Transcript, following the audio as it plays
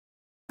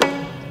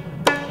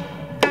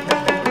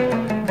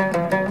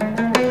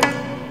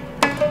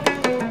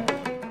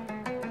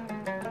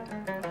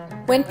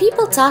When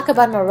people talk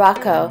about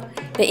Morocco,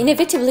 they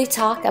inevitably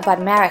talk about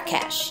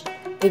Marrakech,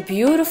 the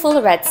beautiful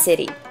Red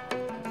City.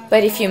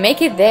 But if you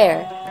make it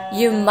there,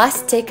 you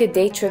must take a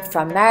day trip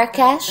from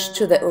Marrakech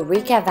to the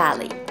Ourika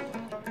Valley.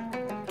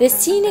 The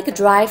scenic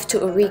drive to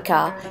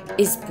Ourika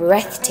is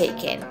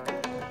breathtaking.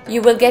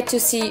 You will get to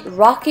see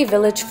rocky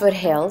village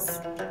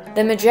foothills,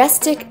 the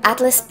majestic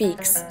Atlas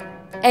peaks,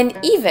 and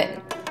even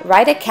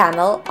ride a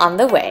camel on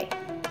the way.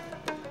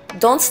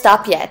 Don't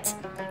stop yet.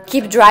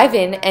 Keep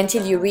driving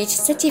until you reach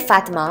Sidi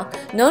Fatma,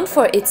 known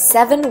for its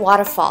 7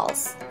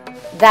 waterfalls.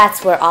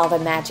 That's where all the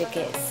magic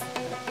is.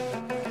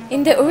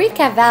 In the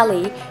Ourika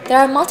Valley, there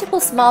are multiple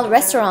small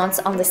restaurants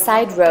on the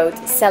side road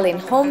selling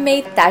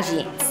homemade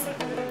tagines.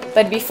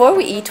 But before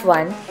we eat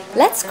one,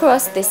 let's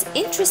cross this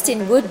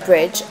interesting wood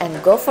bridge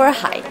and go for a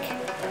hike.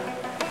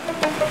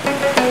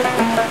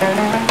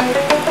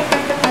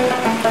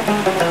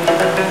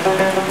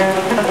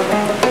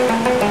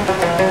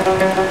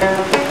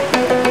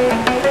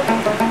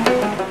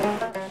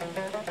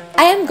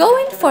 I am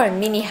going for a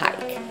mini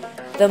hike.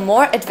 The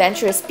more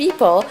adventurous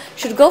people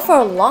should go for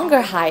a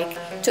longer hike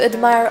to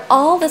admire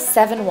all the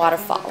 7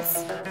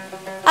 waterfalls.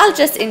 I'll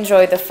just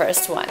enjoy the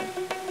first one.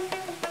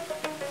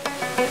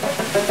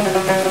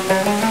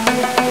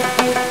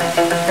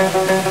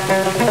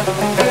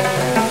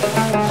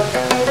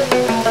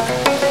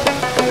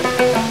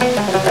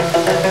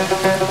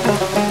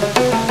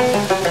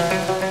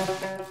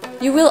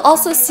 You will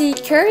also see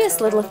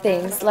curious little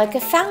things like a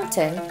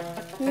fountain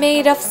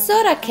made of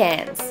soda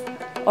cans,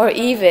 or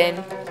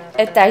even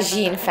a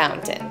tagine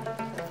fountain.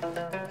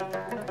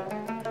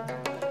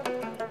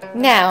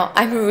 Now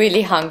I'm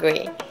really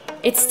hungry.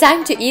 It's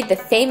time to eat the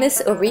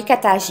famous Ourika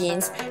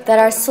tagines that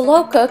are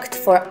slow cooked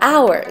for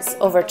hours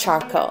over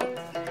charcoal.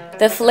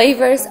 The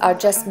flavors are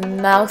just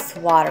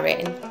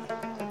mouth-watering.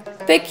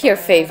 Pick your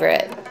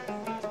favorite.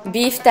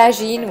 Beef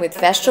tagine with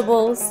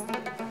vegetables,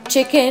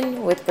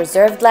 chicken with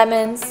preserved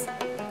lemons,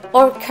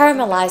 or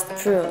caramelized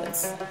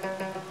prunes.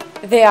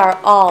 They are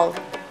all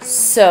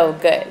so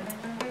good.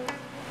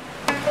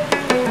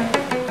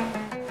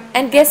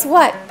 And guess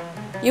what?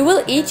 You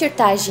will eat your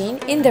tagine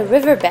in the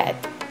riverbed.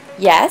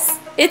 Yes,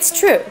 it's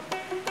true.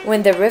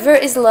 When the river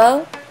is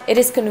low, it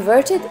is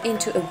converted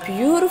into a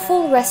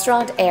beautiful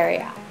restaurant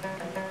area.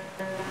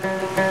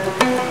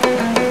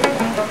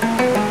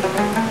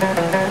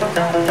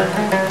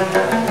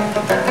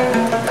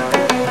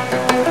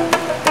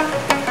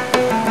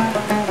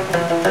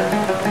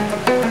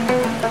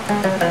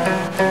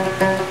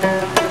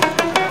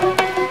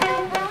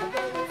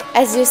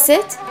 As you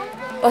sit,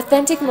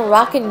 authentic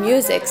Moroccan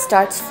music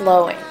starts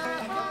flowing.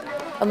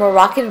 A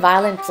Moroccan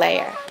violin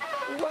player.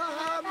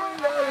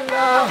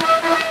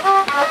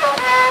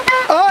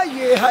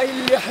 هاي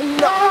اللي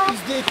حنا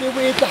يزديكي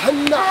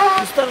ويتحنى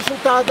يسترش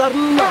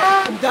انتظرنا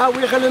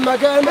نداوي غير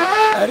المكانة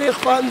ريخ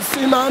فان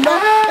السيمانة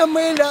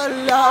امي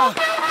لالا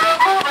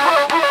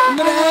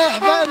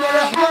مرحبا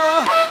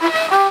مرحبا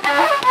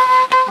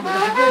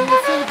مرحبا يا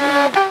سيدي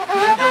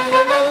مرحبا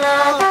يا لالا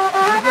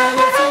مرحبا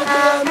يا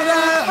سيدي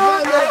مرحبا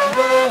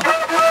مرحبا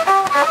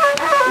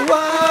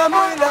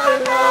وامي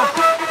لالا.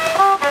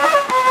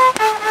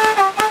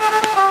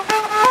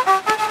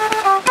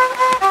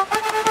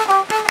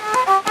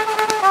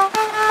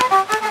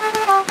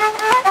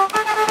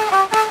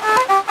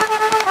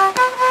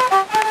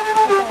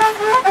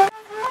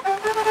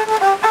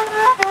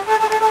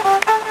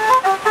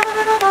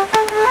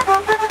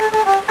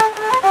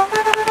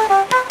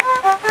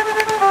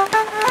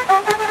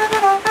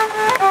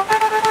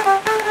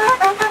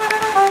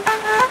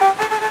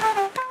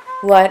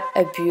 What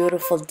a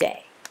beautiful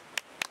day.